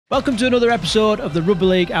Welcome to another episode of the Rugby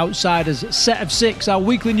League Outsiders Set of Six, our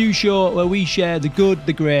weekly news show where we share the good,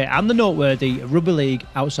 the great and the noteworthy of Rugby League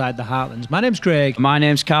outside the heartlands. My name's Craig. My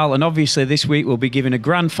name's Karl, and obviously this week we'll be giving a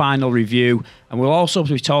grand final review, and we'll also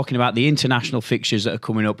be talking about the international fixtures that are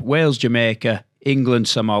coming up. Wales, Jamaica, England,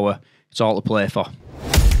 Samoa. It's all to play for.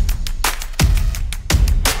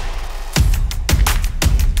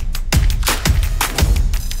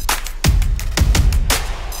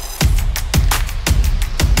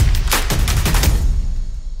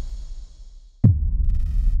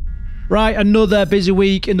 Right, another busy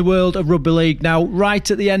week in the world of Rugby League. Now,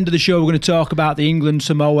 right at the end of the show, we're going to talk about the England,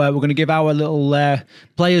 Samoa. We're going to give our little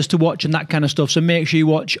players to watch and that kind of stuff. So make sure you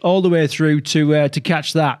watch all the way through to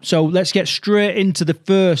catch that. So let's get straight into the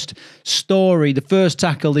first story, the first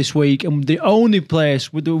tackle this week. And the only place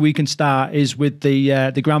that we can start is with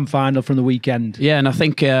the grand final from the weekend. Yeah, and I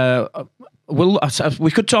think...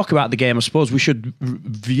 we could talk about the game. I suppose we should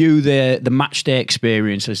view the match day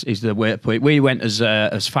experience is the way to put it. We went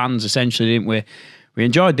as fans, essentially, didn't we? We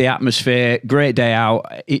enjoyed the atmosphere, great day out.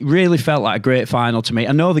 It really felt like a great final to me.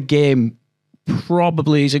 I know the game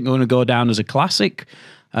probably isn't going to go down as a classic,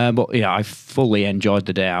 but yeah, I fully enjoyed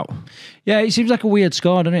the day out. Yeah, it seems like a weird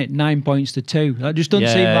score, doesn't it? 9 points to 2. That just doesn't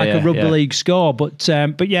seem like a rugby league score. But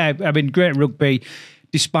yeah, I mean, great rugby.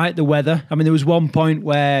 Despite the weather, I mean, there was one point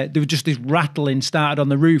where there was just this rattling started on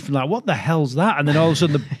the roof, and like, what the hell's that? And then all of a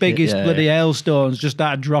sudden, the biggest bloody hailstones just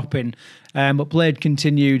started dropping. But play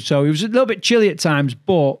continued, so it was a little bit chilly at times,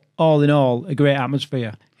 but all in all, a great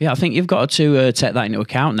atmosphere. Yeah, I think you've got to take that into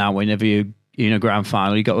account now. Whenever you're in a grand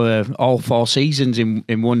final, you've got all 4 seasons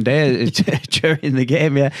in one day during the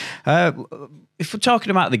game. Yeah, if we're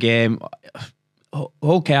talking about the game,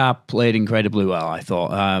 Hull played incredibly well, I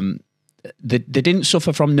thought. They didn't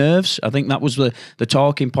suffer from nerves. I think that was the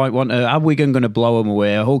talking point. Are Wigan going to blow them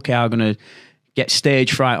away? Are Hull going to get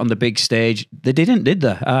stage fright on the big stage? They didn't, did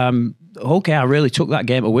they? Hull really took that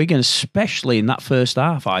game to Wigan, especially in that first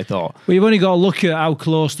half, I thought. Well, you've only got to look at how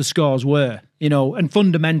close the scores were, and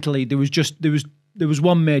fundamentally there was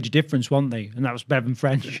one major difference, wasn't there? And that was Bevan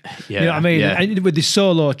French. Yeah, you know what I mean? Yeah. And with this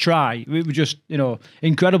solo try, it was just,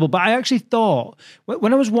 incredible. But I actually thought,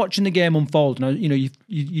 when I was watching the game unfold, and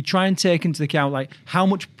you try and take into account like how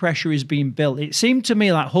much pressure is being built. It seemed to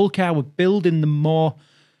me like Hull were building the most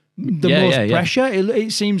pressure.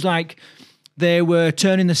 It seems like they were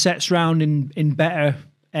turning the sets round in better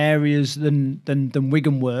areas than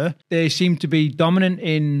Wigan were. They seemed to be dominant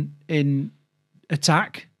in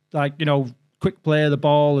attack, like, quick play of the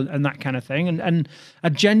ball and that kind of thing. And I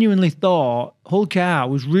genuinely thought Hull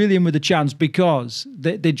was really in with a chance because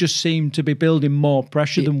they just seemed to be building more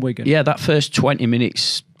pressure than Wigan. Yeah, that first 20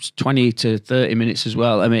 minutes, 20 to 30 minutes as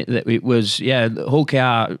well. I mean, it was, Hull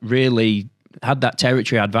really had that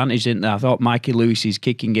territory advantage, didn't they? I thought Mikey Lewis's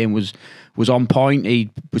kicking game was on point.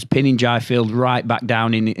 He was pinning Jaifield right back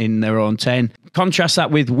down in their own 10. Contrast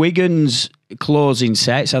that with Wigan's closing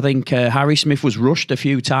sets. I think Harry Smith was rushed a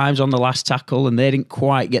few times on the last tackle, and they didn't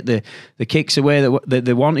quite get the kicks away that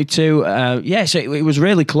they wanted to. So it was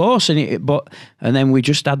really close, and then we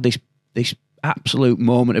just had this absolute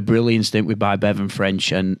moment of brilliance, didn't we, by Bevan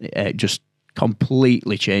French, and it just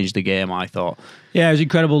completely changed the game, I thought. Yeah, it was an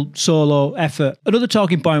incredible solo effort. Another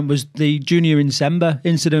talking point was the Junior Nsemba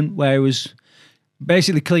incident where he was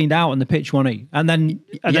basically cleaned out on the pitch, wasn't he? And then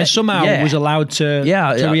somehow was allowed to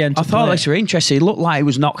re-enter. I thought this was interesting. It looked like he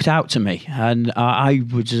was knocked out to me. And I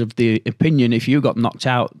was of the opinion if you got knocked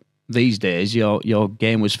out these days, your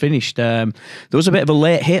game was finished. There was a bit of a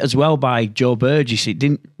late hit as well by Joe Burgess. It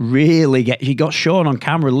didn't really he got shown on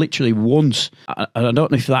camera literally once. I don't know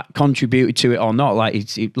if that contributed to it or not. Like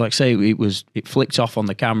it flicked off on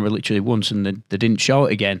the camera literally once, and they didn't show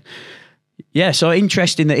it again. Yeah, so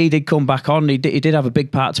interesting that he did come back on. He did have a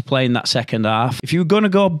big part to play in that second half. If you were going to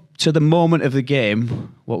go to the moment of the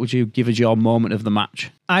game, what would you give as your moment of the match?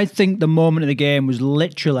 I think the moment of the game was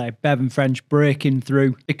literally Bevan French breaking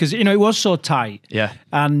through because, it was so tight. Yeah.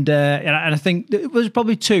 And I think it was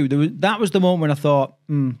probably 2. That was the moment when I thought,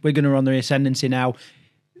 we're going to run the ascendancy now.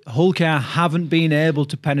 Hull haven't been able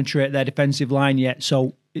to penetrate their defensive line yet,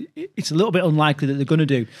 so it's a little bit unlikely that they're going to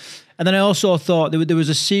do. And then I also thought there was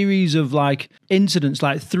a series of incidents,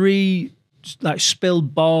 3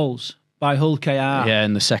 spilled balls by Hull KR. Yeah,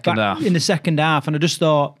 in the second half. In the second half, and I just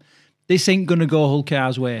thought this ain't going to go Hull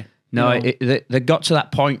KR's way. No, they got to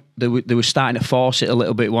that point. They were starting to force it a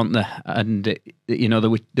little bit, weren't they? And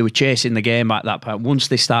they were chasing the game at that point. Once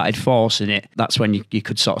they started forcing it, that's when you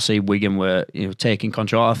could sort of see Wigan were taking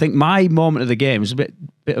control. I think my moment of the game was a bit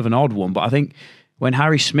of an odd one, but I think when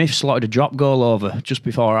Harry Smith slotted a drop goal over just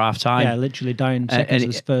before half time. Yeah, literally dying seconds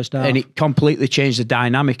of the first half. And it completely changed the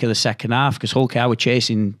dynamic of the second half because Hull KR were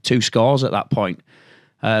chasing 2 scores at that point.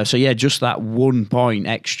 So yeah, just that 1 point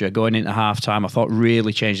extra going into half time, I thought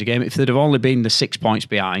really changed the game. If they'd have only been the 6 points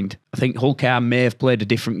behind, I think Hull KR may have played a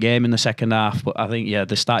different game in the second half. But I think, yeah,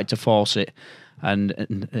 they started to force it, and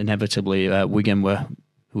inevitably Wigan were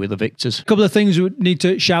the victors. A couple of things we need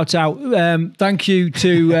to shout out. Thank you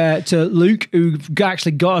to Luke, who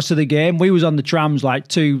actually got us to the game. We was on the trams like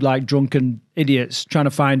 2 drunken idiots trying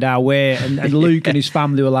to find our way, and Luke and his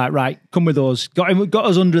family were like, right, come with us. Got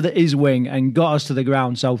us under his wing and got us to the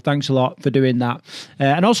ground. So thanks a lot for doing that.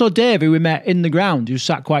 And also Dave, who we met in the ground, who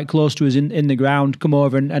sat quite close to us in the ground, come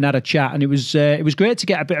over and had a chat, and it was great to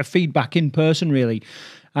get a bit of feedback in person, really.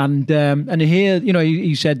 And here,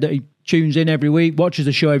 he said that he tunes in every week, watches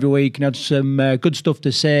the show every week, and had some good stuff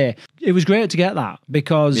to say. It was great to get that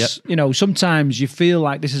because sometimes you feel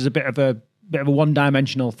like this is a bit of a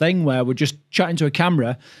one-dimensional thing where we're just chatting to a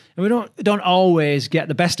camera and we don't always get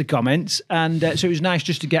the best of comments, and so it was nice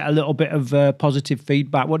just to get a little bit of positive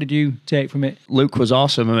feedback. What did you take from it? Luke was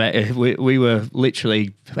awesome. We were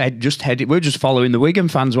literally we were just following the Wigan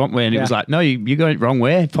fans, weren't we? And it was like, no, you're going the wrong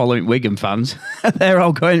way, following Wigan fans. They're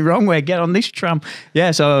all going the wrong way. Get on this tram.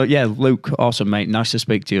 Yeah, so yeah, Luke, awesome, mate. Nice to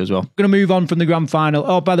speak to you as well. Going to move on from the grand final.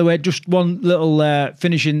 Oh, by the way, just one little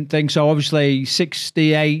finishing thing. So obviously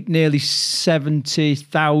 68, nearly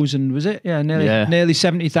 70,000, was it? Yeah, nearly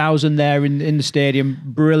 70,000 there in the stadium.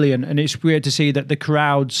 Brilliant. And it's weird to see that the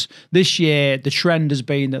crowds this year, the trend has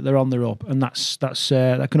been that they're on the up, and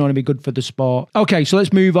that can only be good for the sport. Okay, so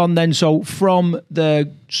let's move on then. So from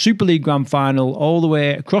the Super League grand final all the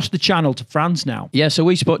way across the channel to France now. Yeah, so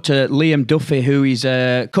we spoke to Liam Duffy, who is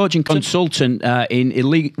a coaching consultant in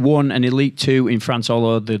Elite 1 and Elite 2 in France,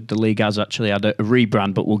 although the league has actually had a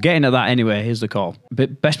rebrand, but we'll get into that anyway. Here's the call.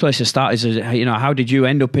 But best place to start is, how did you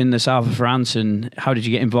end up in the south of France, and how did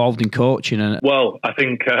you get involved in coaching? Well, I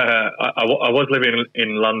think I was living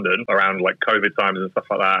in London around like COVID times and stuff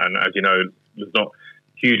like that, and as you know, there's not a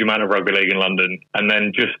huge amount of rugby league in London. And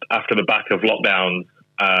then just after the back of lockdowns,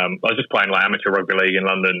 I was just playing like amateur rugby league in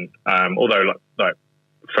London. Although like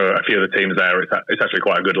for a few of the teams there, it's actually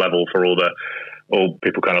quite a good level for all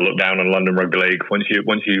people kind of look down on London Rugby League. Once you,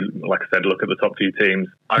 like I said, look at the top few teams.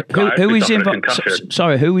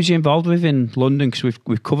 Who was you involved with in London? Because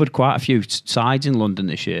we've covered quite a few sides in London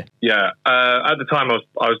this year. Yeah, at the time I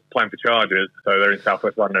was playing for Chargers, so they're in South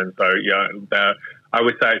West London. So yeah, I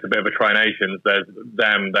would say it's a bit of a tri-nations. There's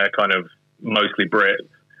them; they're kind of mostly Brits,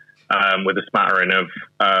 with a smattering of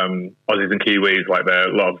Aussies and Kiwis. Like there are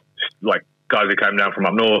a lot of like guys who came down from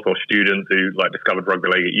up north, or students who like discovered rugby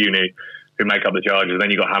league at uni, who make up the Chargers.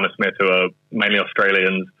 Then you got Hammersmith, who are mainly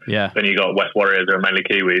Australians. Yeah. Then you got West Warriors, who are mainly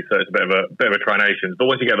Kiwis. So it's a bit of a tri-nations. But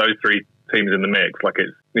once you get those 3 teams in the mix, like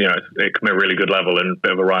it can be a really good level and a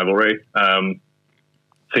bit of a rivalry.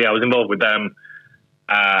 So yeah, I was involved with them,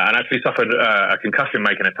 and actually suffered a concussion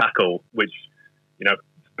making a tackle, which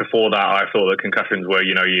before that I thought that concussions were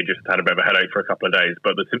you just had a bit of a headache for a couple of days,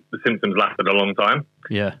 but the symptoms lasted a long time.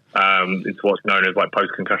 Yeah. It's what's known as like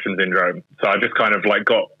post-concussion syndrome. So I just kind of like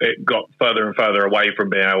got further and further away from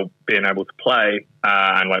being able to play,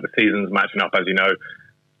 and like the seasons matching up, as you know,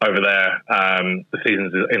 over there. The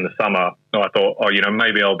seasons in the summer. So I thought,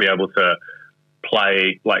 maybe I'll be able to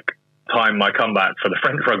play like time my comeback for the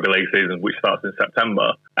French Rugby League season, which starts in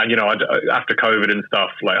September. And after COVID and stuff,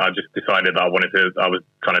 like I just decided that I was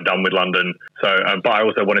kind of done with London. So, but I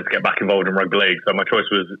also wanted to get back involved in rugby league. So my choice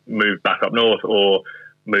was move back up north or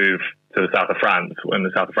move to the south of France. When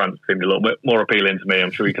the south of France seemed a little bit more appealing to me,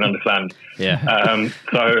 I'm sure you can understand. Yeah.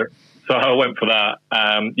 So I went for that.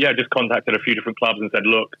 Just contacted a few different clubs and said,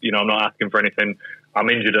 look, I'm not asking for anything. I'm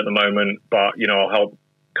injured at the moment, but I'll help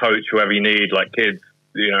coach whoever you need, like kids.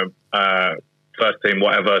 First team,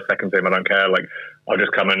 whatever, second team, I don't care. Like, I'll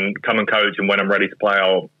just come and coach, and when I'm ready to play,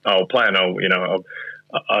 I'll play. And I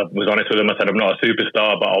was honest with them. I said, I'm not a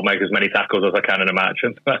superstar, but I'll make as many tackles as I can in a match,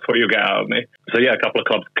 and that's what you'll get out of me. So yeah, a couple of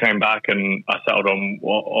clubs came back, and I settled on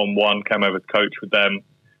one, came over to coach with them,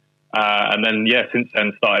 and then since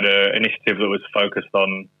then started an initiative that was focused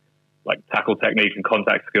on like tackle technique and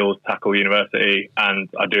contact skills, Tackle University, and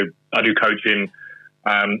I do coaching.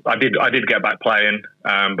 I did get back playing,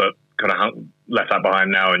 but kind of left that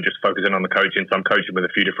behind now and just focusing on the coaching. So I'm coaching with a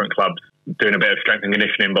few different clubs, doing a bit of strength and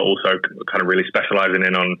conditioning, but also kind of really specialising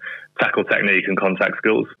in on tackle technique and contact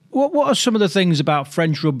skills. What are some of the things about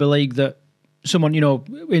French Rugby League that someone,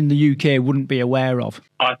 in the UK wouldn't be aware of?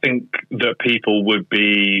 I think that people would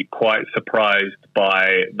be quite surprised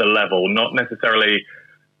by the level, not necessarily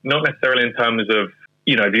in terms of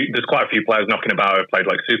there's quite a few players knocking about who've played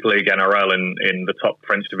like Super League, NRL in the top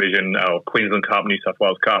French division, or Queensland Cup, New South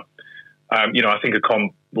Wales Cup. I think a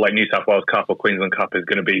comp like New South Wales Cup or Queensland Cup is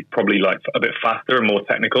going to be probably like a bit faster and more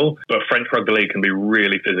technical, but French Rugby League can be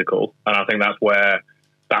really physical, and I think that's where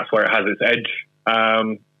it has its edge.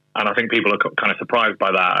 And I think people are kind of surprised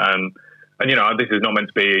by that. And this is not meant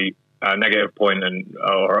to be a negative point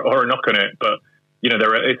or a knock on it, but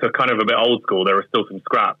it's a kind of a bit old school. There are still some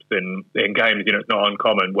scraps in games. It's not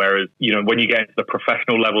uncommon. Whereas, when you get into the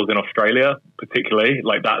professional levels in Australia, particularly,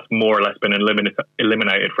 like that's more or less been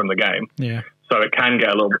eliminated from the game. Yeah. So it can get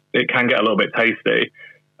a little bit tasty.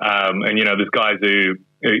 And there's guys who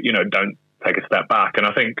don't take a step back. And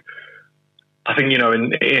I think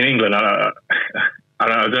in England, I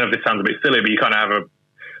don't know if this sounds a bit silly, but you kind of have a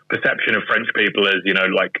perception of French people as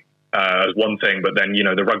as one thing, but then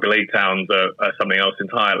the rugby league towns are something else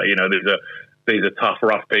entirely. These are tough,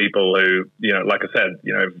 rough people who, like I said,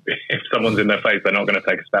 if someone's in their face, they're not going to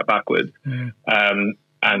take a step backwards. Mm.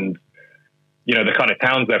 And the kind of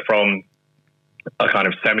towns they're from are kind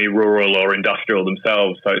of semi-rural or industrial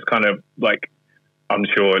themselves. So it's kind of like, I'm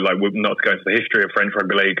sure, like, we're not to go into the history of French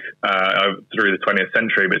rugby league through the 20th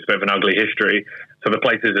century, but it's a bit of an ugly history. So the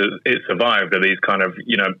places it survived are these kind of,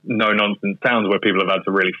 no-nonsense towns where people have had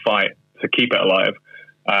to really fight to keep it alive.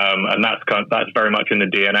 And that's very much in the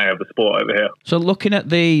DNA of the sport over here. So looking at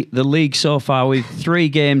the league so far, with 3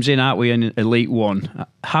 games in, aren't we, in Elite One?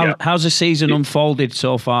 How's the season unfolded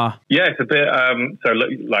so far? Yeah, it's a bit.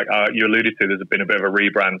 You alluded to, there's been a bit of a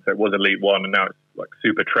rebrand. So it was Elite One, and now it's like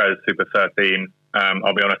Super Trez, Super 13.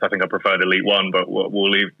 I'll be honest, I think I preferred Elite One, but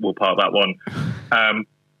we'll park that one.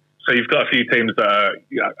 So you've got a few teams that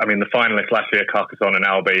the finalists last year, Carcassonne and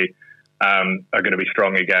Albi, are going to be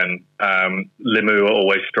strong again. Limoux are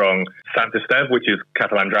always strong. Saint Esteve, which is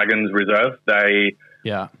Catalan Dragons reserve, I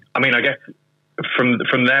guess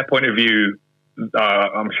from their point of view,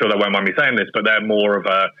 I'm sure they won't mind me saying this, but they're more of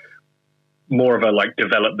a like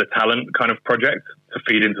develop the talent kind of project to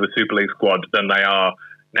feed into the Super League squad than they are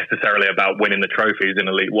necessarily about winning the trophies in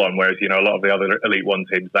Elite One. Whereas, a lot of the other Elite One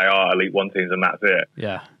teams, they are Elite One teams and that's it.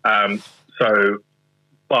 Yeah.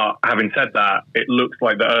 But having said that, it looks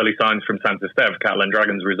like the early signs from Saint Esteve, Catalan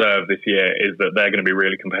Dragons reserve this year, is that they're going to be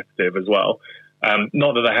really competitive as well.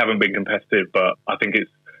 Not that they haven't been competitive, but I think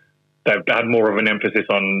they've had more of an emphasis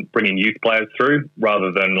on bringing youth players through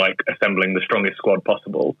rather than like assembling the strongest squad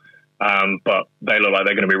possible. But they look like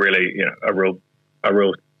they're going to be really, a real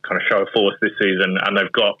kind of show of force this season. And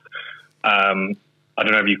they've got, I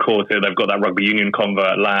don't know if you caught it, they've got that rugby union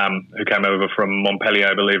convert, Lamb, who came over from Montpellier,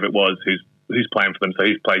 I believe it was, who's playing for them. So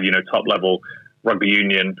he's played, top level rugby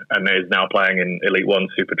union and is now playing in Elite One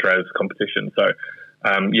Super Trez competition. So,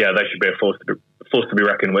 they should be a force to be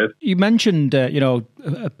reckoned with. You mentioned, a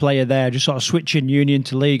player there just sort of switching union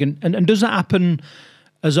to league, and does that happen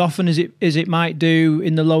as often as it might do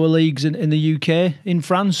in the lower leagues in the UK, in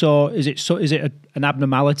France, or is it an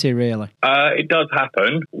abnormality really? It does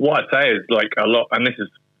happen. What I'd say is like a lot, and this is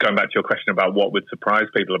going back to your question about what would surprise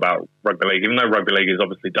people about rugby league. Even though rugby league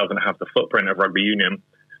obviously doesn't have the footprint of rugby union,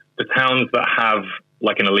 the towns that have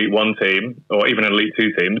like an Elite One team or even an Elite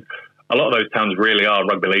Two teams, a lot of those towns really are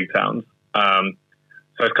rugby league towns.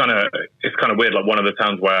 So it's kind of weird. Like one of the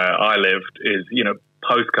towns where I lived is,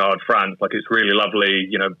 postcard France. Like it's really lovely,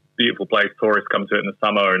 beautiful place. Tourists come to it in the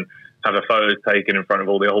summer and have their photos taken in front of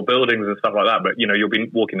all the old buildings and stuff like that. But, you'll be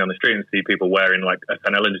walking down the street and see people wearing like a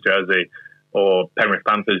St. Helens jersey or Penrith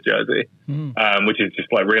Panthers jersey, which is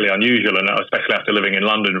just like really unusual. And especially after living in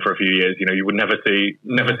London for a few years, you would never see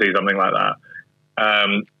something like that.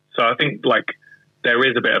 So I think like there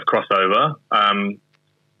is a bit of crossover,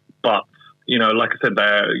 but like I said,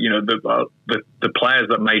 the players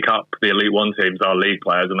that make up the Elite One teams are league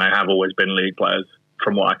players, and they have always been league players,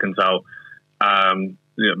 from what I can tell.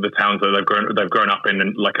 The towns that they've grown up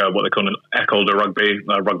in like what they call an école de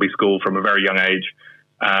rugby school from a very young age,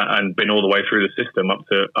 and been all the way through the system up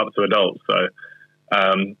to adults. So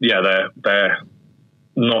they're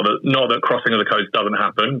not that crossing of the codes doesn't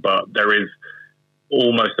happen, but there is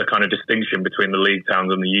almost a kind of distinction between the league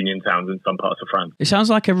towns and the union towns in some parts of France. It sounds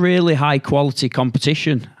like a really high quality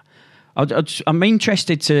competition. I'm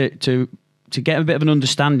interested to get a bit of an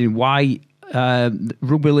understanding why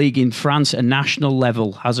rugby league in France at national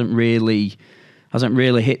level hasn't really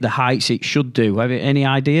hit the heights it should do. Have you any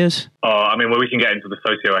ideas? Well, we can get into the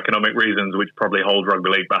socio-economic reasons, which probably hold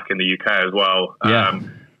rugby league back in the UK as well. Yeah.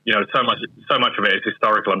 So much of it is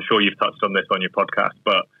historical. I'm sure you've touched on this on your podcast,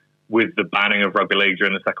 but with the banning of rugby league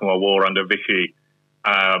during the Second World War under Vichy,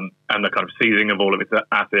 and the kind of seizing of all of its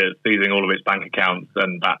assets, seizing all of its bank accounts,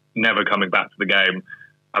 and that never coming back to the game,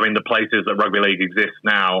 I mean, the places that rugby league exists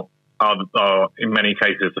now are in many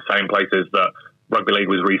cases the same places that rugby league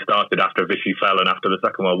was restarted after Vichy fell and after the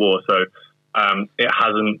Second World War. So it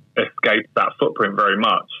hasn't escaped that footprint very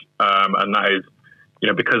much, and that is,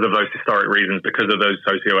 because of those historic reasons, because of those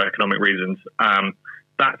socio-economic reasons.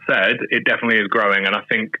 That said, it definitely is growing, and I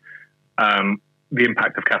think the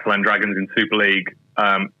impact of Catalan Dragons in Super League,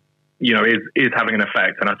 is having an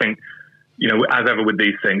effect. And I think, as ever with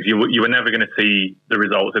these things, you were never going to see the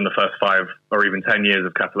results in the first 5 or even 10 years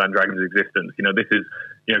of Catalan Dragons' existence. This is,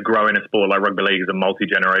 growing a sport like rugby league is a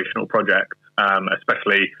multi-generational project,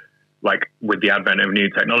 especially like with the advent of new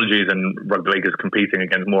technologies, and rugby league is competing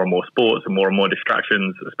against more and more sports and more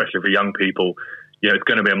distractions, especially for young people. It's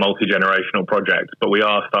going to be a multi-generational project, but we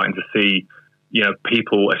are starting to see,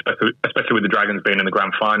 people, especially with the Dragons being in the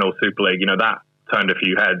grand final Super League, that turned a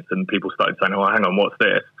few heads, and people started saying, "Oh, hang on, what's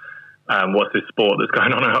this? What's this sport that's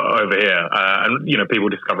going on over here?" And people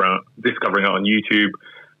discovering it on YouTube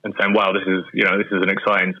and saying, "Wow, this is an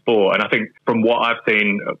exciting sport." And I think from what I've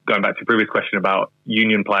seen, going back to your previous question about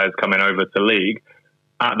union players coming over to league,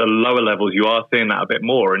 at the lower levels, you are seeing that a bit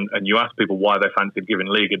more. And you ask people why they fancied giving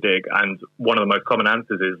league a dig, and one of the most common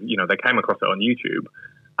answers is, they came across it on YouTube,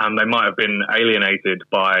 and they might have been alienated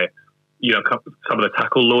by, some of the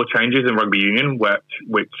tackle law changes in rugby union,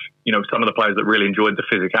 which some of the players that really enjoyed the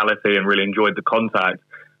physicality and really enjoyed the contact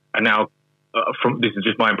are now, this is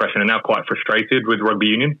just my impression, are now quite frustrated with rugby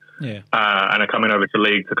union, and are coming over to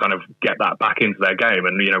league to kind of get that back into their game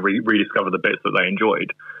and rediscover the bits that they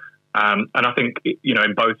enjoyed. And I think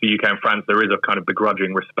in both the UK and France there is a kind of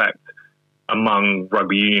begrudging respect among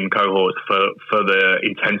rugby union cohorts for the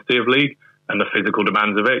intensity of league and the physical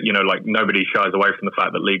demands of it. Like nobody shies away from the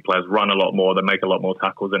fact that league players run a lot more, they make a lot more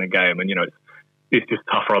tackles in a game, and it's just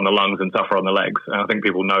tougher on the lungs and tougher on the legs. And I think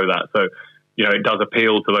people know that, so it does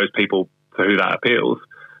appeal to those people to who that appeals.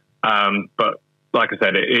 But like I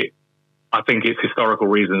said, I think it's historical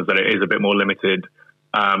reasons that it is a bit more limited.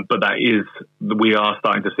 But we are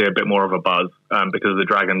starting to see a bit more of a buzz because of the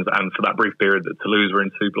Dragons, and for that brief period that Toulouse were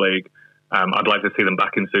in Super League, I'd like to see them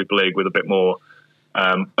back in Super League with a bit more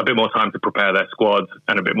time to prepare their squads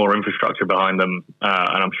and a bit more infrastructure behind them,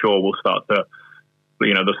 and I'm sure we'll start to.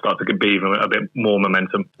 They'll start to be even a bit more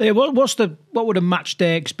momentum. Yeah, what would a match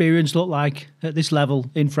day experience look like at this level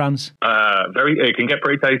in France? It can get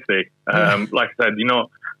pretty tasty. Like I said,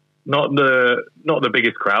 not the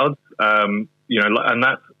biggest crowds. And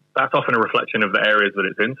that's often a reflection of the areas that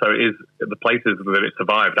it's in. So it is the places that it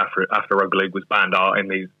survived after rugby league was banned are in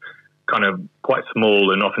these kind of quite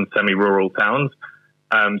small and often semi-rural towns.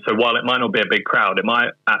 So while it might not be a big crowd, it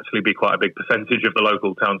might actually be quite a big percentage of the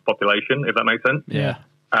local town's population, if that makes sense. Yeah.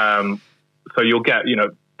 So you'll get,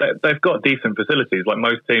 they've got decent facilities. Like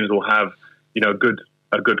most teams will have, a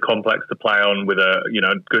good complex to play on with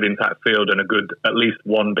a, good intact field and at least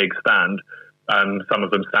one big stand. Some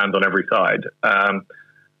of them stand on every side.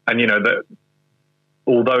 That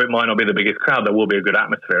although it might not be the biggest crowd, there will be a good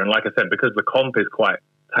atmosphere. And like I said, because the comp is quite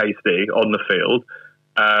tasty on the field,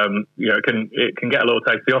 it can get a little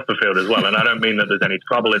tasty off the field as well. And I don't mean that there's any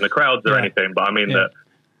trouble in the crowds or anything, but I mean that,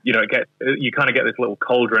 you kind of get this little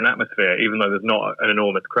cauldron atmosphere, even though there's not an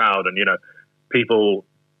enormous crowd. And, people,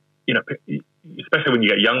 especially when you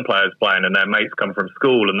get young players playing and their mates come from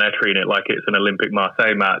school and they're treating it like it's an Olympic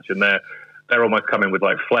Marseille match, and they're almost coming with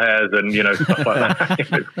like flares and, stuff like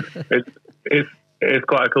that. It's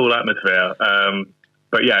quite a cool atmosphere.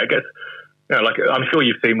 But yeah, I guess, like I'm sure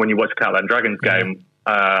you've seen when you watch a Catalan Dragons game,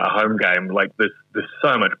 a home game, like there's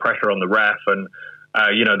so much pressure on the ref, and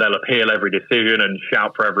they'll appeal every decision and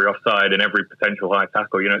shout for every offside and every potential high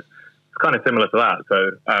tackle. It's kind of similar to that.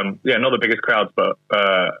 So not the biggest crowds, but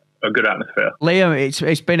a good atmosphere. Liam,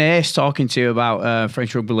 it's been ace talking to you about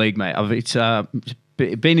French Rugby League, mate. It's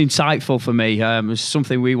been insightful for me. It's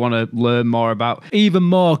something we want to learn more about. Even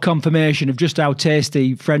more confirmation of just how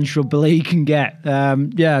tasty French Rugby League can get.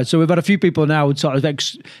 So we've had a few people now sort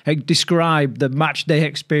of describe the match day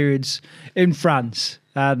experience in France.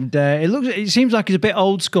 And it seems like it's a bit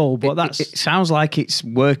old school, but it sounds like it's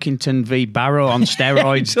Workington v Barrow on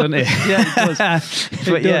steroids, doesn't it? Yeah, it does.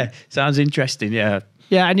 But sounds interesting. Yeah.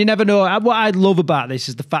 Yeah, and you never know. What I love about this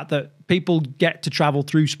is the fact that people get to travel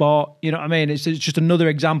through sport. You know what I mean? It's just another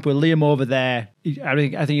example. Liam over there, I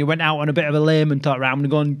think he went out on a bit of a limb and thought, right, I'm going to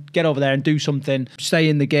go and get over there and do something, stay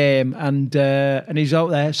in the game, and he's out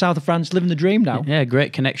there, south of France, living the dream now. Yeah,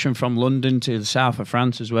 great connection from London to the south of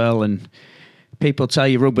France as well, and people tell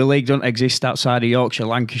you rugby league don't exist outside of Yorkshire,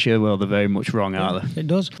 Lancashire, well, they're very much wrong, aren't they? It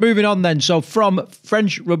does. Moving on then. So from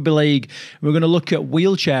French Rugby League, we're going to look at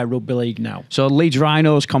wheelchair rugby league now. So Leeds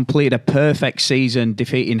Rhinos completed a perfect season,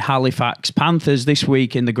 defeating Halifax Panthers this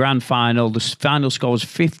week in the grand final. The final score was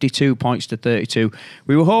 52 points to 32.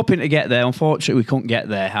 We were hoping to get there. Unfortunately, we couldn't get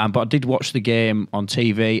there. But I did watch the game on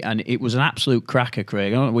TV, and it was an absolute cracker,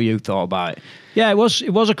 Craig. I don't know what you thought about it. Yeah, it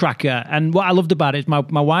was a cracker. And what I loved about it is my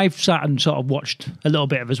wife sat and sort of watched a little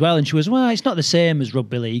bit of it as well. And she was, well, it's not the same as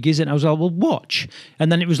rugby league, is it? And I was like, well, watch. And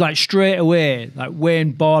then it was like straight away, like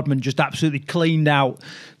Wayne Boardman just absolutely cleaned out,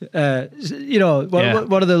 one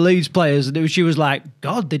of the Leeds players. And she was like,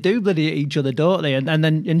 God, they do bloody hit each other, don't they?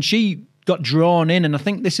 And she got drawn in. And I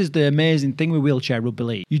think this is the amazing thing with wheelchair rugby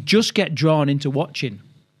league. You just get drawn into watching.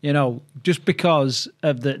 Just because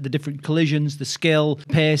of the different collisions, the skill,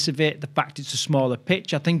 pace of it, the fact it's a smaller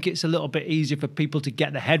pitch. I think it's a little bit easier for people to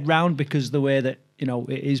get their head round because of the way that, it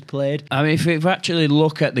is played. I mean, if we actually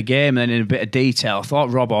look at the game then in a bit of detail, I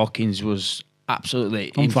thought Rob Hawkins was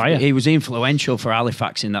absolutely on fire. He was influential for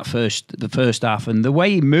Halifax in the first half, and the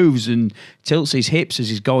way he moves and tilts his hips as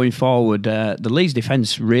he's going forward, the Leeds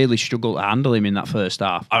defence really struggled to handle him in that first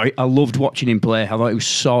half. I loved watching him play. I thought it was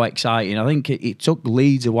so exciting. I think it took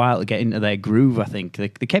Leeds a while to get into their groove. I think they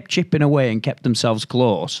kept chipping away and kept themselves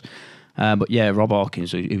close. But yeah, Rob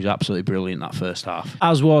Hawkins, he was absolutely brilliant that first half.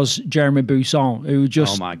 As was Jeremy Buisson, who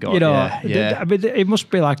just, oh my God, yeah. I mean, it must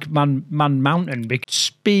be like Man Mountain, because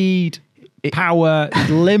speed, power,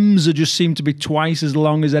 limbs just seem to be twice as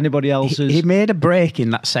long as anybody else's. He made a break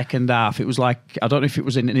in that second half. It was like, I don't know if it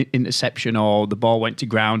was an interception or the ball went to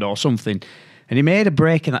ground or something. And he made a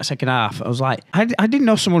break in that second half. I was like, I didn't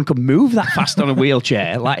know someone could move that fast on a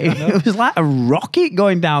wheelchair. Like it was like a rocket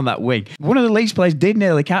going down that wing. One of the Leeds players did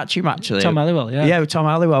nearly catch him, actually. Tom Halliwell, yeah. Yeah, Tom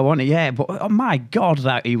Halliwell, wasn't it? Yeah, but oh my God,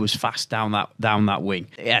 that he was fast down that wing.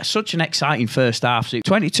 Yeah, such an exciting first half. So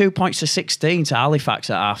 22 points to 16 to Halifax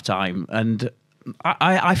at half time. And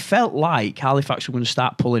I felt like Halifax were going to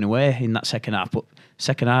start pulling away in that second half, but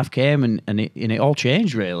second half came and it all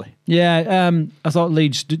changed, really. Yeah, I thought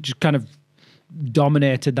Leeds just kind of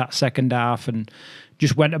dominated that second half and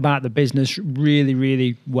just went about the business really,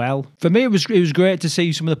 really well. For me, it was great to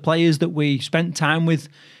see some of the players that we spent time with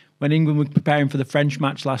when England were preparing for the French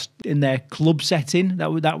match last in their club setting.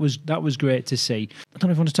 That was great to see. I don't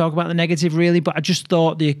know if I want to talk about the negative really, but I just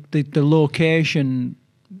thought the location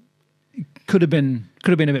could have been a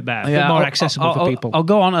bit better, a bit more accessible for people. I'll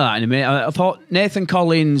go on to that in a minute. I thought Nathan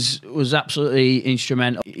Collins was absolutely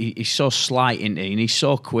instrumental. He's so slight, isn't he? And he's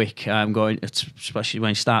so quick, especially when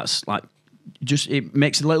he starts like it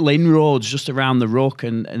makes little inroads just around the ruck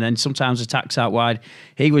and then sometimes attacks out wide.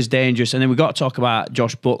 He was dangerous. And then we've got to talk about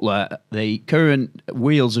Josh Butler, the current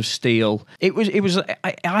wheels of steel.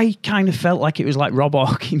 I kind of felt like it was like Rob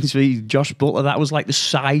Hawkins v Josh Butler. That was like the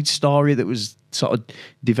side story that was sort of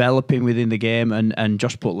developing within the game, and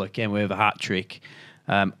Josh Butler came away with a hat-trick.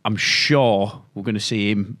 I'm sure we're going to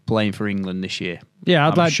see him playing for England this year. Yeah,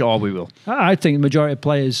 I'm sure we will. I think the majority of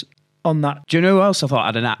players on that. Do you know who else I thought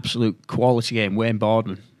had an absolute quality game? Wayne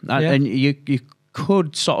Boardman. And you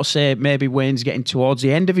could sort of say maybe Wayne's getting towards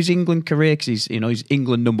the end of his England career because he's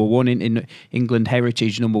England number one in England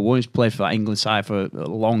heritage number one. He's played for that England side for a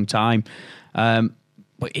long time,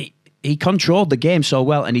 but he controlled the game so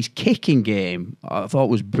well, and his kicking game I thought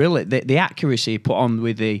was brilliant. The accuracy he put on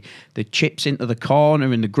with the chips into the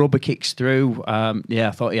corner and the grubber kicks through. I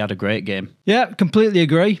thought he had a great game. Yeah, completely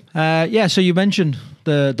agree. So you mentioned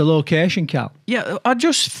the location, Cal. Yeah, I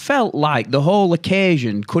just felt like the whole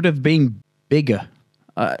occasion could have been bigger.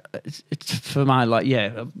 For my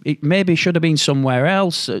it maybe should have been somewhere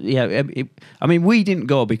else. We didn't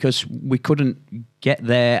go because we couldn't get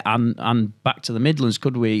there and back to the Midlands,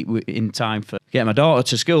 could we in time for getting my daughter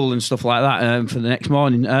to school and stuff like that for the next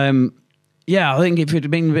morning. I think if it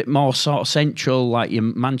had been a bit more sort of central, like your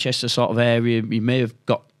Manchester sort of area, you may have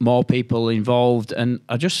got more people involved. And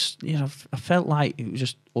I just, I felt like it was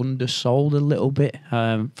just undersold a little bit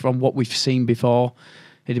from what we've seen before.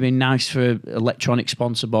 It'd have been nice for electronic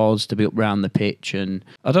sponsor boards to be up round the pitch, and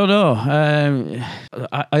I don't know.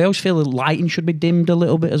 I always feel the lighting should be dimmed a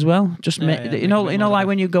little bit as well. Just like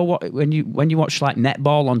when you watch like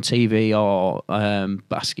netball on TV or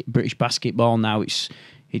British basketball now, it's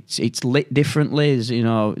lit differently.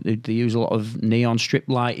 They use a lot of neon strip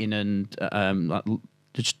lighting and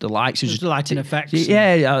just the lights, just the lighting effects.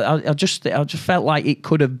 Yeah, I just felt like it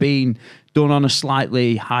could have been done on a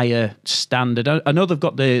slightly higher standard. I know they've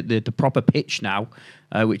got the proper pitch now,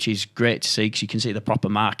 which is great to see because you can see the proper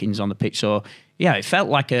markings on the pitch. So yeah, it felt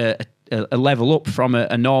like a level up from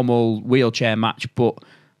a normal wheelchair match, but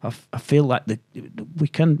I feel like we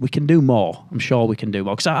can do more. I'm sure we can do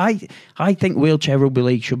more, because I think wheelchair rugby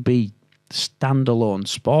league should be standalone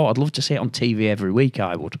sport. I'd love to see it on TV every week.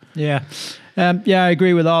 I would. Yeah. I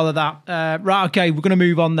agree with all of that. Right, okay, we're going to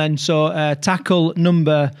move on then. So tackle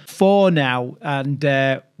number 4 now,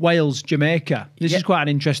 and Wales, Jamaica. This is quite an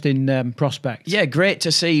interesting prospect. Yeah, great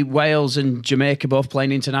to see Wales and Jamaica both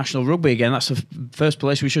playing international rugby again. That's the first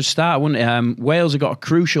place we should start, wouldn't it? Wales have got a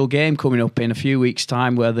crucial game coming up in a few weeks'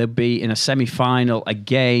 time, where they'll be in a semi-final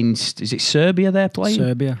against, is it Serbia they're playing?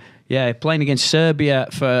 Serbia. Yeah, playing against Serbia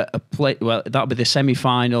for a play. Well, that'll be the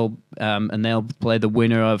semi-final, and they'll play the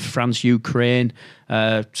winner of France-Ukraine.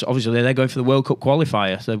 So obviously, they're going for the World Cup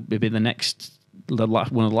qualifier. So they'll be one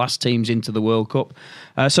of the last teams into the World Cup.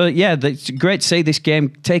 It's great to see this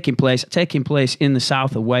game taking place in the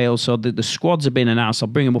south of Wales. So the squads have been announced. I'll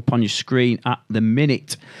bring them up on your screen at the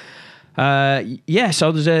minute. So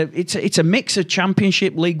it's a mix of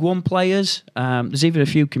Championship League One players. There's even a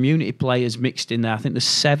few community players mixed in there. I think there's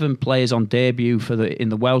 7 players on debut in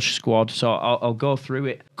the Welsh squad. So I'll go through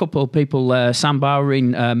it. A couple of people, Sam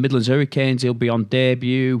Bowering, Midlands Hurricanes, he'll be on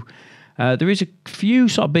debut. There is a few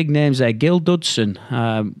sort of big names there. Gil Dudson,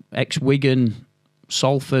 ex-Wigan,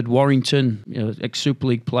 Salford, Warrington, ex-Super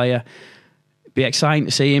League player. Be exciting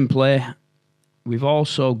to see him play. We've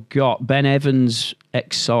also got Ben Evans,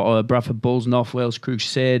 Bradford Bulls, North Wales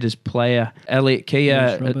Crusaders player. Elliot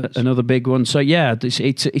Keir, another big one. So yeah, it's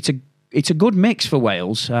a good mix for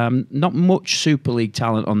Wales. Not much Super League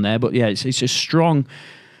talent on there, but yeah, it's a strong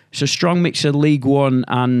mix of League One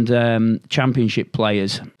and Championship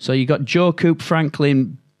players. So you got Joe Coop,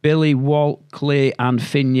 Franklin, Billy Walkley and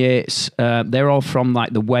Finn Yates. They're all from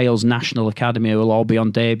like the Wales National Academy, who will all be on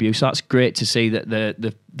debut. So that's great to see that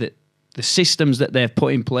the systems that they've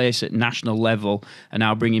put in place at national level are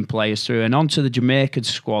now bringing players through. And onto the Jamaican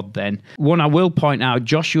squad then. One I will point out,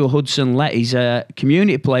 Joshua Hudson-Lett, he's a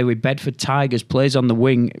community player with Bedford Tigers, plays on the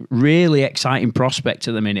wing. Really exciting prospect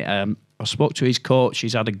at the minute. I spoke to his coach.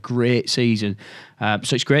 He's had a great season. So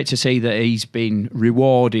it's great to see that he's been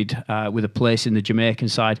rewarded with a place in the Jamaican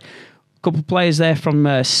side. A couple of players there from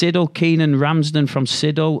Siddle, Keenan Ramsden from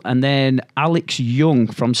Siddle, and then Alex Young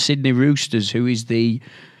from Sydney Roosters, who is the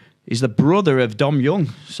brother of Dom Young.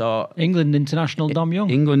 So England international Dom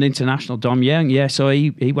Young. Yeah. So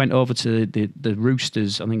he went over to the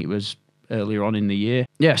Roosters. I think it was earlier on in the year.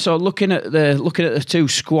 Yeah. So looking at the two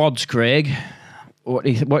squads, Craig, what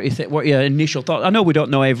do you think? What are your initial thoughts? I know we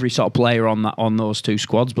don't know every sort of player on those two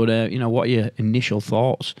squads, but what are your initial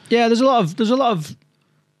thoughts? Yeah, there's a lot of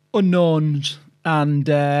unknowns. And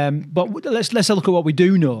but let's have a look at what we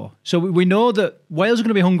do know. So we know that Wales are going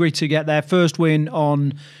to be hungry to get their first win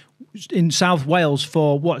in South Wales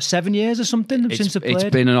for 7 years or something since they played. It's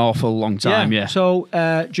been an awful long time, yeah. So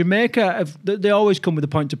Jamaica, they always come with a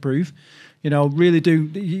point to prove. Really do.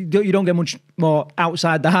 You don't get much more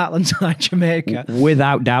outside the heartland side Jamaica.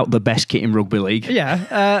 Without doubt, the best kit in rugby league.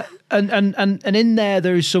 Yeah, and in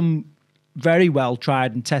there is some very well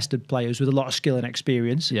tried and tested players with a lot of skill and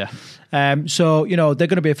experience. Yeah. So they're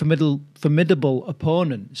going to be a formidable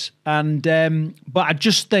opponents, and but I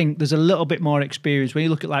just think there's a little bit more experience when you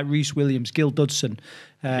look at like Rhys Williams, Gil Dudson,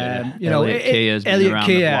 Elliot Keir's been around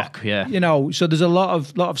the block. Yeah. So there's a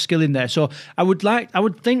lot of skill in there. So I would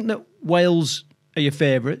think that Wales are your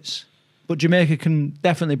favourites, but Jamaica can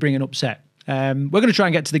definitely bring an upset. We're going to try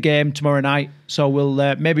and get to the game tomorrow night, so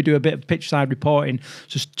we'll maybe do a bit of pitch side reporting.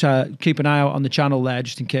 Just keep an eye out on the channel there,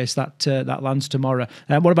 just in case that lands tomorrow.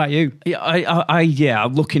 What about you? Yeah,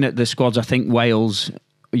 looking at the squads, I think Wales,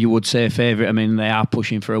 you would say, favourite. I mean, they are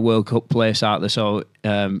pushing for a World Cup place out there, so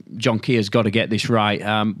John Keir's got to get this right.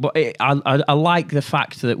 But I like the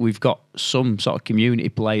fact that we've got some sort of community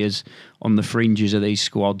players on the fringes of these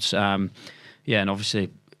squads. And obviously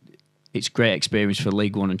it's great experience for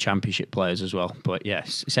League One and Championship players as well. But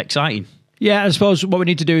yes, it's exciting. Yeah, I suppose what we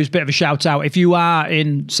need to do is a bit of a shout out. If you are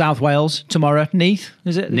in South Wales tomorrow, Neath,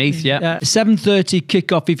 is it? Neath, yeah. 7:30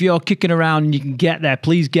 kickoff. If you're kicking around and you can get there,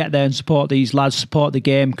 please get there and support these lads, support the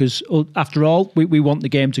game, because after all, we want the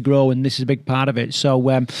game to grow, and this is a big part of it. So,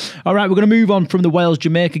 all right, we're going to move on from the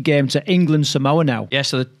Wales-Jamaica game to England-Samoa now. Yeah,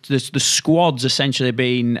 so the squad's essentially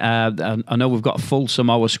been, I know we've got a full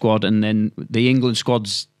Samoa squad, and then the England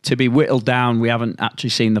squad's to be whittled down. We haven't actually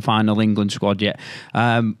seen the final England squad yet.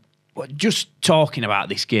 Well, just talking about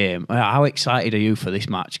this game, how excited are you for this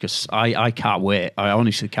match? Because I can't wait. I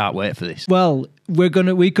honestly can't wait for this. Well, we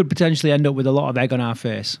could potentially end up with a lot of egg on our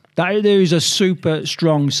face. There is a super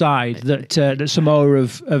strong side that Samoa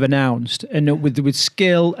have announced, and with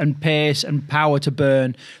skill and pace and power to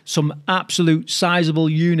burn, some absolute sizable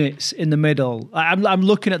units in the middle. I'm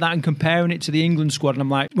looking at that and comparing it to the England squad, and I'm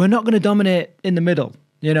like, we're not going to dominate in the middle.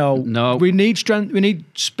 No. We need strength, we need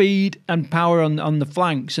speed and power on the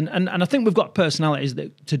flanks, and I think we've got personalities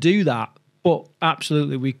to do that. But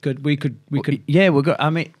absolutely, we could. Yeah, we got.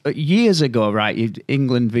 I mean, years ago, right?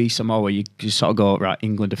 England v Samoa, you just sort of go, right,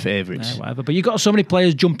 England are favourites. Yeah, whatever. But you got so many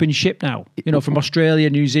players jumping ship now. From Australia,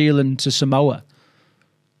 New Zealand to Samoa.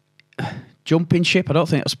 Jumping ship, I don't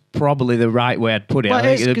think that's probably the right way I'd put it. Well,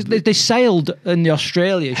 because they sailed in the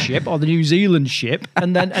Australia ship or the New Zealand ship,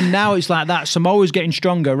 and now it's like that. Samoa's getting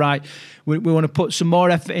stronger, right? We want to put some more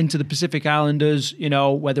effort into the Pacific Islanders,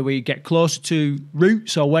 whether we get closer to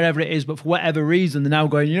roots or whatever it is, but for whatever reason, they're now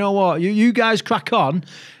going, you know what, you guys crack on,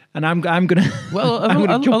 and I'm going to... Well,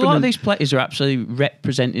 a lot of these players are actually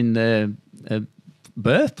representing the...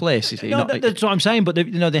 birthplaces. That's what I'm saying. But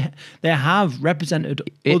they have represented other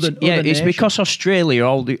it's nations. because Australia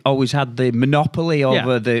always had the monopoly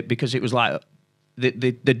over because it was like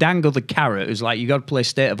the dangle the carrot. It was like you got to play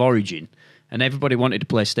state of origin, and everybody wanted to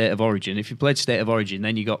play state of origin. If you played state of origin,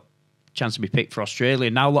 then you got a chance to be picked for Australia.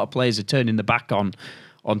 Now a lot of players are turning the back on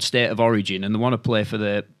state of origin, and they want to play for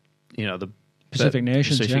the Pacific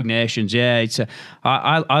Nations. Pacific Nations, yeah.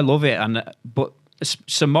 I love it, but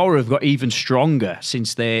Samoa have got even stronger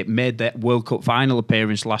since they made that World Cup final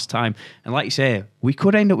appearance last time. And like you say, we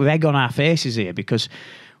could end up with egg on our faces here because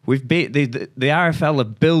we've beat the RFL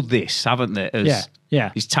have built this, haven't they?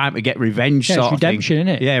 It's time to get revenge. Yeah, sort it's redemption, of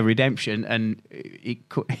thing. isn't it? Yeah, redemption, and it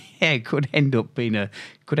could end up going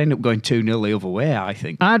 2-0 the other way. I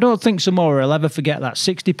think. I don't think Samoa will ever forget that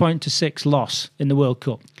 60-6 loss in the World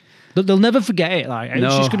Cup. They'll never forget it.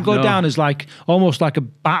 It's just going to go down as almost like a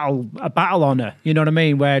battle honour. You know what I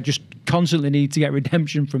mean? Where just constantly need to get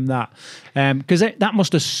redemption from that, because that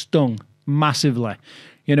must have stung massively.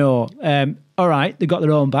 All right, they got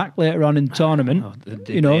their own back later on in the tournament.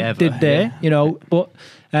 Did they? Yeah. But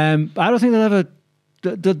I don't think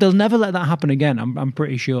they'll never let that happen again. I'm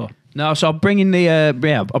pretty sure. No, so I'll bring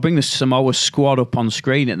the Samoa squad up on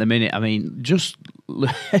screen at the minute. I mean, just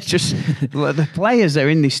the players that are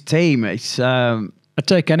in this team. It's I'd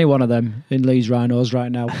take any one of them in Leeds Rhinos right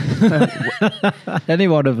now. Any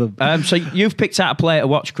one of them. So you've picked out a player to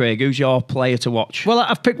watch, Craig. Who's your player to watch? Well,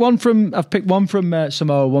 I've picked one from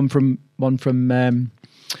Samoa, one from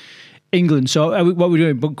England. So what are we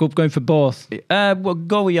doing? Going for both? Well,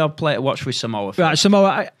 go with your player to watch with Samoa first. Right,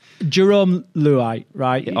 Samoa. Jerome Luai,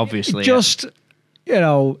 right? Yeah, obviously, just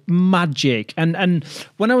magic. And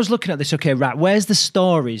when I was looking at this, okay, right, where's the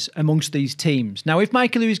stories amongst these teams? Now, if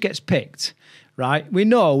Michael Lewis gets picked, right, we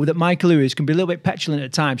know that Michael Lewis can be a little bit petulant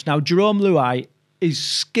at times. Now, Jerome Luai is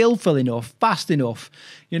skillful enough, fast enough,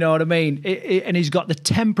 you know what I mean? And he's got the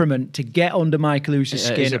temperament to get under Michael Lewis's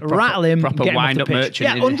skin, rattle him, proper get him wind off the up pitch.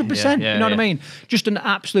 merchant. Yeah, 100%. You know what I mean? Just an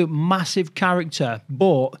absolute massive character,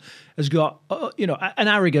 but has got, an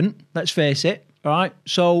arrogant, let's face it, all right?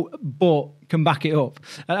 So, but can back it up.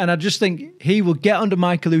 And I just think he will get under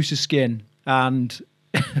Michael Lewis's skin, and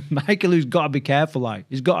Michael Lewis got to be careful.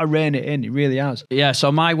 He's got to rein it in. He really has. Yeah,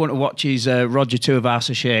 so my one to watch is Roger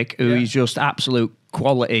Tuivasa Sheikh, who is just absolute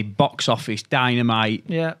quality, box office, dynamite.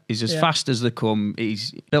 Yeah. He's as fast as they come.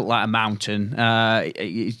 He's built like a mountain.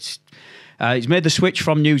 He's made the switch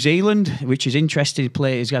from New Zealand, which is interesting to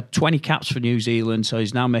play. He's got 20 caps for New Zealand, so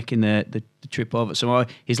he's now making the trip over. So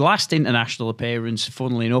his last international appearance,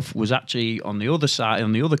 funnily enough, was actually on the other side,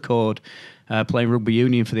 on the other chord, playing rugby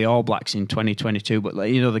union for the All Blacks in 2022. But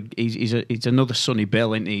he's another Sonny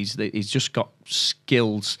Bill, isn't he? He's just got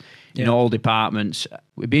skills in all departments.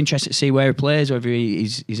 We'd be interested to see where he plays, whether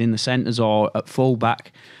he's in the centres or at full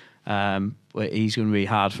back. But he's going to be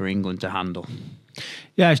hard for England to handle.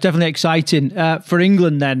 Yeah, it's definitely exciting. For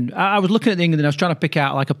England then, I was looking at England and I was trying to pick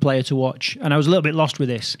out like a player to watch, and I was a little bit lost with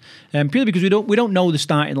this, purely because we don't know the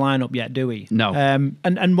starting lineup yet, do we? No.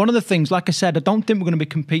 And one of the things, like I said, I don't think we're going to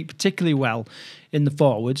compete particularly well in the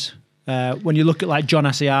forwards. When you look at like John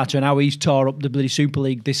Asiata and how he's tore up the bloody Super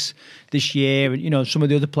League this year, and some of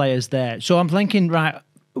the other players there. So I'm thinking, right,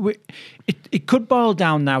 it could boil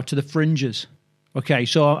down now to the fringes. Okay,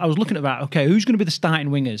 so I was looking at that. Okay, who's going to be the starting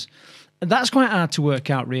wingers? that's quite hard to work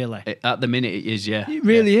out, really. At the minute, it is, yeah. It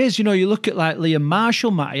really is. You know, you look at like Liam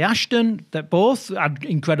Marshall, Matty Ashton, that both had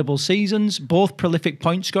incredible seasons, both prolific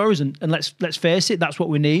point scorers, and let's face it, that's what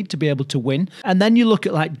we need to be able to win. And then you look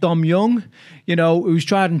at like Dom Young, you know, who's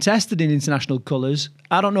tried and tested in international colours.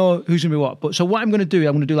 I don't know who's going to be what, but so what I'm going to do,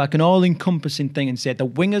 I'm going to do like an all-encompassing thing and say the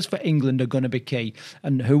wingers for England are going to be key,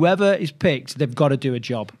 and whoever is picked, they've got to do a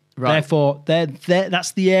job. Right. Therefore,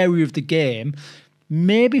 that's the area of the game.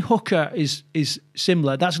 Maybe hooker is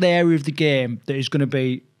similar. That's the area of the game that is going to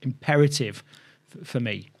be imperative for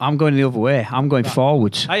me. I'm going the other way. I'm going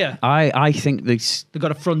forwards. Are you? I think they've got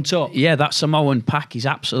to front up. Yeah, that Samoan pack is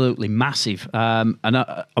absolutely massive. And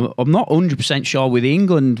I'm not 100% sure with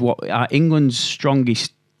England what England's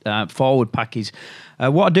strongest forward pack is.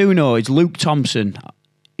 What I do know is Luke Thompson.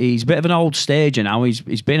 He's a bit of an old stager now.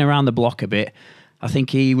 He's been around the block a bit. I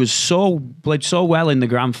think he played so well in the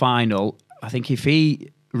grand final. I think if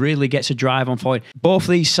he really gets a drive on forward, both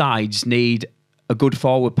these sides need a good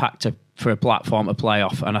forward pack for a platform to play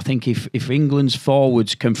off. And I think if England's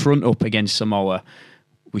forwards can front up against Samoa,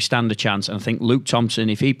 we stand a chance. And I think Luke Thompson,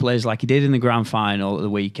 if he plays like he did in the grand final at the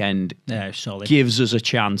weekend, solid, gives us a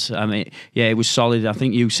chance. I mean, yeah, it was solid. I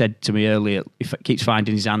think you said to me earlier, if it keeps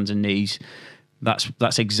finding his hands and knees,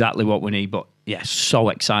 that's exactly what we need. But yeah, so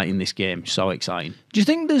exciting this game, so exciting. Do you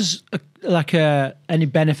think there's any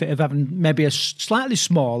benefit of having maybe a slightly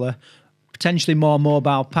smaller, potentially more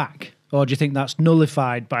mobile pack, or do you think that's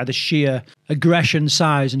nullified by the sheer aggression,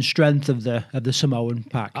 size, and strength of the Samoan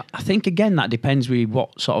pack? I think again that depends with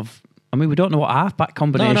what sort of. I mean, we don't know what half-back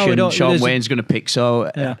combination Sean Wayne's going to pick.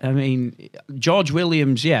 So yeah. I mean, George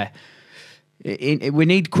Williams, yeah. We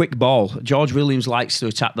need quick ball. George Williams likes to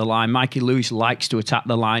attack the line. Mikey Lewis likes to attack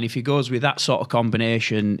the line. If he goes with that sort of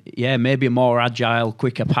combination, yeah, maybe a more agile,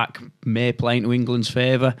 quicker pack may play into England's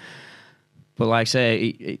favour. But like I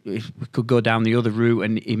say, we could go down the other route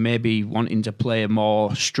and he may be wanting to play a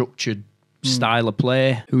more structured style of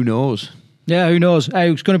play. Who knows? Yeah, who knows?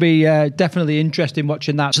 It's going to be definitely interesting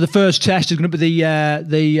watching that. So the first test is going to be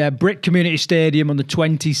the Brit Community Stadium on the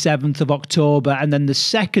 27th of October, and then the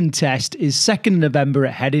second test is 2nd November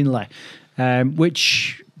at Headingley,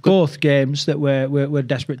 which both games that we're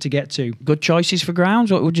desperate to get to. Good choices for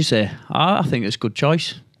grounds. What would you say? I think it's a good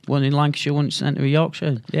choice. One in Lancashire, one in centre of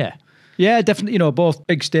Yorkshire. Yeah. Yeah, definitely. You know, both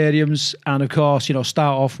big stadiums, and of course, you know,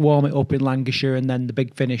 start off, warm it up in Lancashire, and then the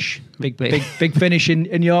big finish, big finish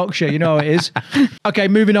in Yorkshire. You know how it is. Okay,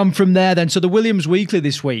 moving on from there then. So the Williams Weekly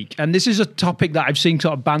this week, and this is a topic that I've seen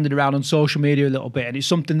sort of banded around on social media a little bit, and it's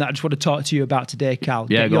something that I just want to talk to you about today, Karl.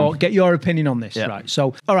 Yeah, get your opinion on this, right?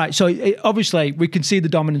 So, all right. So obviously, we can see the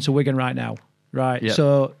dominance of Wigan right now, right? Yeah.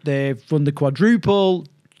 So they've won the quadruple.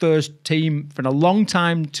 First team for a long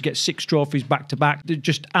time to get 6 trophies back to back. They're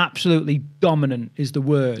just absolutely dominant is the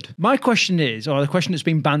word. My question is, or the question that's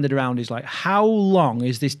been banded around is like, how long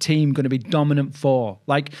is this team going to be dominant for?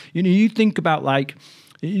 Like, you know, you think about like,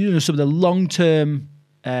 you know, some of the long-term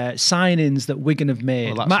signings that Wigan have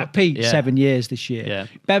made. Well, Matt Peat, 7 years this year. Yeah.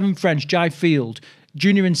 Bevan French, Jai Field,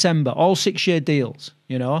 Junior Nsemba, all 6-year deals,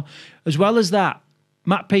 you know. As well as that,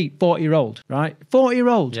 Matt Peat, 40-year-old, right?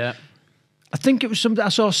 40-year-old. Yeah. I think it was something I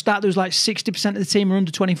saw a stat that was like 60% of the team are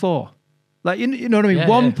under 24. Like, you know what I mean? Yeah,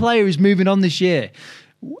 One player is moving on this year.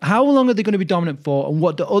 How long are they going to be dominant for, and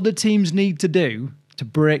what do other teams need to do to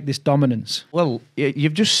break this dominance? Well,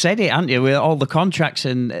 you've just said it, haven't you? With all the contracts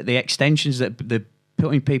and the extensions that they're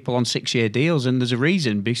putting people on 6-year deals, and there's a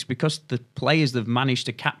reason, because the players they've managed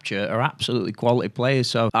to capture are absolutely quality players.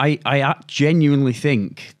 So I genuinely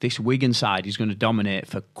think this Wigan side is going to dominate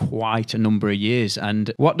for quite a number of years.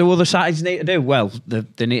 And what do other sides need to do? Well,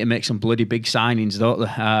 they need to make some bloody big signings, don't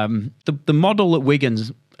they? The model that Wigan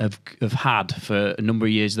have had for a number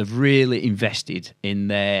of years, they've really invested in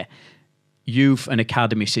their youth and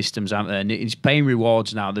academy systems, haven't they? And it's paying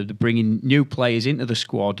rewards now. They're bringing new players into the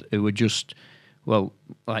squad who are just, well,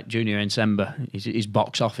 like Junior Nsemba, his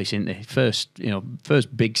box office, isn't it?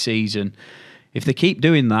 First big season. If they keep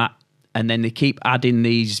doing that, and then they keep adding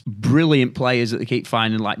these brilliant players that they keep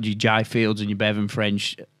finding, like your Jai Fields and your Bevan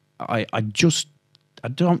French, I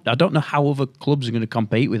don't know how other clubs are going to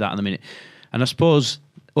compete with that in a minute. And I suppose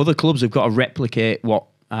other clubs have got to replicate what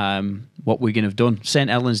Wigan have done. St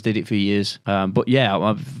Helens did it for years, but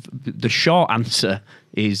yeah, the short answer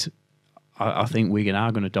is, I think Wigan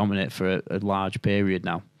are going to dominate for a large period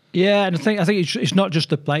now. Yeah, and I think it's not just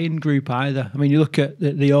the playing group either. I mean, you look at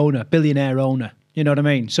the owner, billionaire owner, You know what I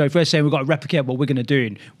mean? So if we're saying we've got to replicate what we're going to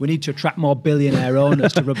do, we need to attract more billionaire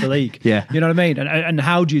owners to rugby league. Yeah. You know what I mean? And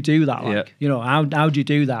how do you do that? Like, Yeah. you know, how do you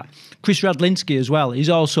do that? Chris Radlinski as well. He's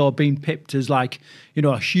also been pipped as like, you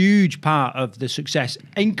know, a huge part of the success.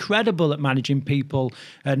 Incredible at managing people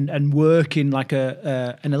and working like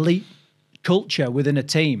an elite culture within a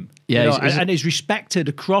team. Yeah, you know, and he's respected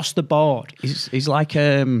across the board. He's like,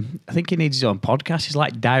 I think he needs his own podcast. He's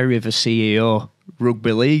like Diary of a CEO.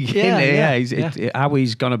 Rugby league, how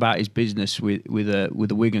he's gone about his business with the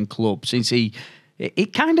Wigan club since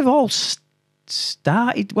it kind of all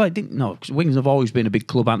started. Well, it didn't. No, because Wigan have always been a big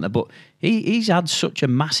club, haven't they? But he's had such a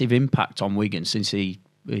massive impact on Wigan since he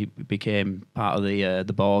became part of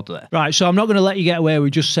the board there. Right, so I'm not going to let you get away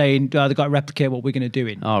with just saying they've got to replicate what we're going to do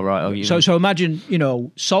in. Oh, right. Oh, so imagine, you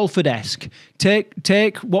know, Salford-esque.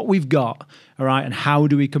 Take what we've got, all right, and how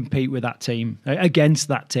do we compete with that team, against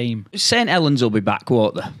that team? St Helens will be back,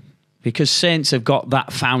 won't they? Because Saints have got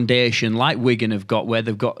that foundation like Wigan have got, where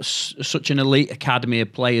they've got such an elite academy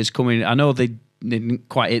of players coming. I know they didn't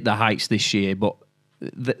quite hit the heights this year, but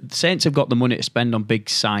the Saints have got the money to spend on big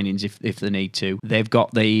signings if they need to. They've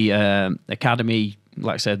got the academy,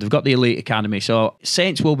 like I said, they've got the elite academy. So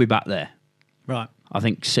Saints will be back there. Right. I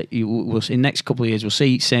think we'll see in the next couple of years, we'll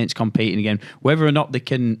see Saints competing again. Whether or not they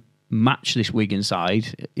can match this Wigan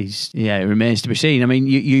side it remains to be seen. I mean,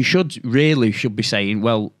 you should be saying,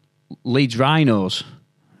 well, Leeds Rhinos,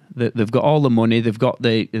 they've got all the money, they've got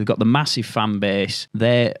the massive fan base.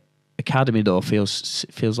 Their academy though feels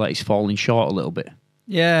like it's falling short a little bit.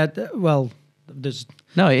 Yeah, there's...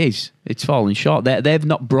 No, it is. It's falling short. They've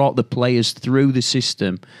not brought the players through the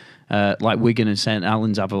system like Wigan and St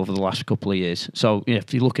Helens have over the last couple of years. So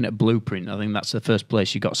if you're looking at blueprint, I think that's the first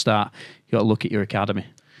place you've got to start. You've got to look at your academy.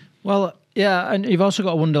 Well, yeah, and you've also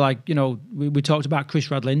got to wonder, like, you know, we talked about Chris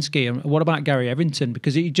Radlinski, and what about Gary Evington?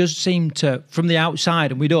 Because he just seemed to, from the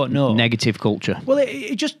outside, and we don't know. Negative culture. Well,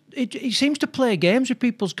 it seems to play games with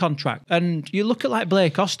people's contract. And you look at, like,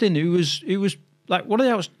 Blake Austin, who was like one of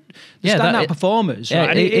the standout performers. Yeah,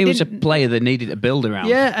 right? he was a player that needed to build around.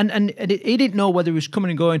 Yeah, and he didn't know whether he was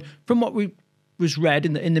coming and going. From what was read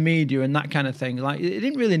in the media and that kind of thing, like, he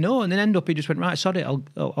didn't really know. And then end up, he just went, right, sod it,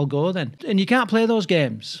 I'll go then. And you can't play those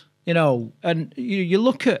games. You know, and you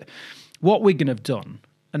look at what Wigan have done.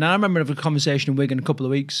 And I remember having a conversation in Wigan a couple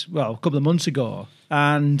of months ago.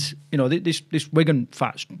 And, you know, this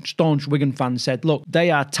staunch Wigan fan said, look,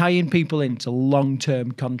 they are tying people into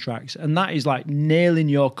long-term contracts. And that is like nailing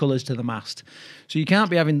your colours to the mast. So you can't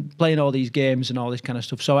be playing all these games and all this kind of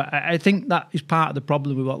stuff. So I think that is part of the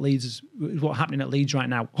problem with what's happening at Leeds right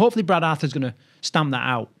now. Hopefully Brad Arthur's going to stamp that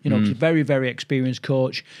out. You know, he's a very, very experienced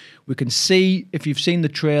coach. We can see, if you've seen the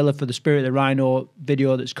trailer for the Spirit of the Rhino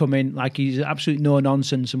video that's coming, like, he's absolutely no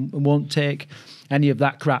nonsense and won't take any of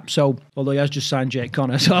that crap. So, although he has just signed Jake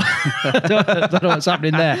Connor, so I don't know what's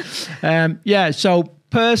happening there. So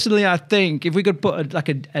personally, I think if we could put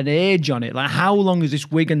an age on it, like, how long is this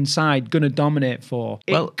Wigan side going to dominate for?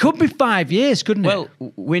 It could be 5 years, couldn't it? Well,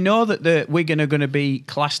 we know that the Wigan are going to be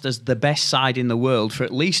classed as the best side in the world for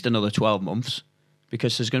at least another 12 months.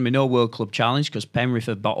 Because there's going to be no World Club Challenge, because Penrith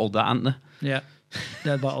have bottled that, haven't they? Yeah,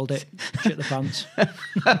 they bottled it. Shit the pants.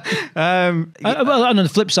 Well, and on the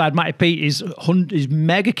flip side, Matty Pete is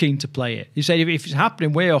mega keen to play it. You say if it's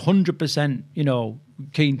happening, we're 100%, you know,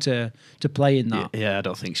 keen to play in that. Yeah, I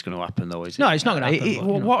don't think it's going to happen though, is it? No, it's not going to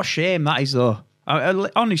happen. What a shame that is, though.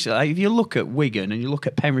 Honestly, if you look at Wigan and you look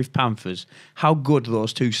at Penrith Panthers, how good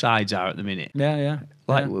those two sides are at the minute. Yeah.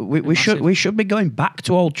 Like, we should be going back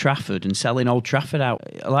to Old Trafford and selling Old Trafford out.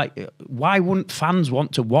 Like, why wouldn't fans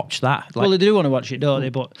want to watch that? Like, well, they do want to watch it, don't they?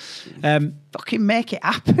 But fucking make it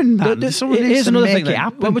happen, man. Here's another thing.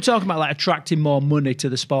 When we're talking about, like, attracting more money to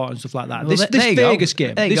the sport and stuff like that, this Vegas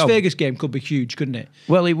game could be huge, couldn't it?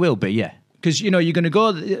 Well, it will be, yeah. Because, you know, you're going to go.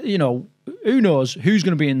 You know, who knows who's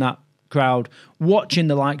going to be in that crowd watching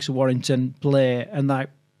the likes of Warrington play, and, like,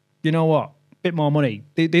 you know what? Bit more money.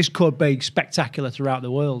 This could be spectacular throughout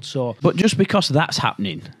the world. So, but just because that's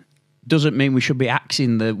happening doesn't mean we should be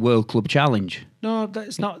axing the World Club Challenge. No,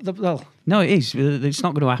 that's not. No, it is. It's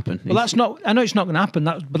not going to happen. Well, that's not. I know it's not going to happen.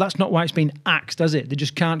 But that's not why it's been axed, does it? They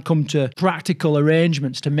just can't come to practical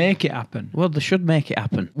arrangements to make it happen. Well, they should make it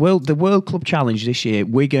happen. Well, the World Club Challenge this year,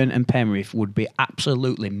 Wigan and Penrith, would be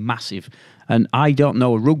absolutely massive. And I don't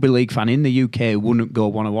know a rugby league fan in the UK who wouldn't go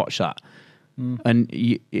want to watch that. And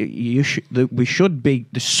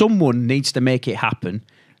someone needs to make it happen,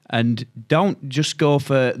 and don't just go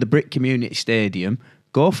for the Brick Community Stadium.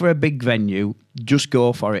 Go for a big venue. Just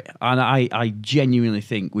go for it. And I genuinely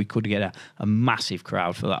think we could get a massive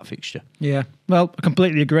crowd for that fixture. Yeah, well, I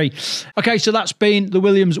completely agree. Okay, so that's been the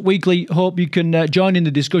Williams Weekly. Hope you can join in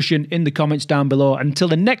the discussion in the comments down below. Until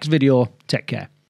the next video, take care.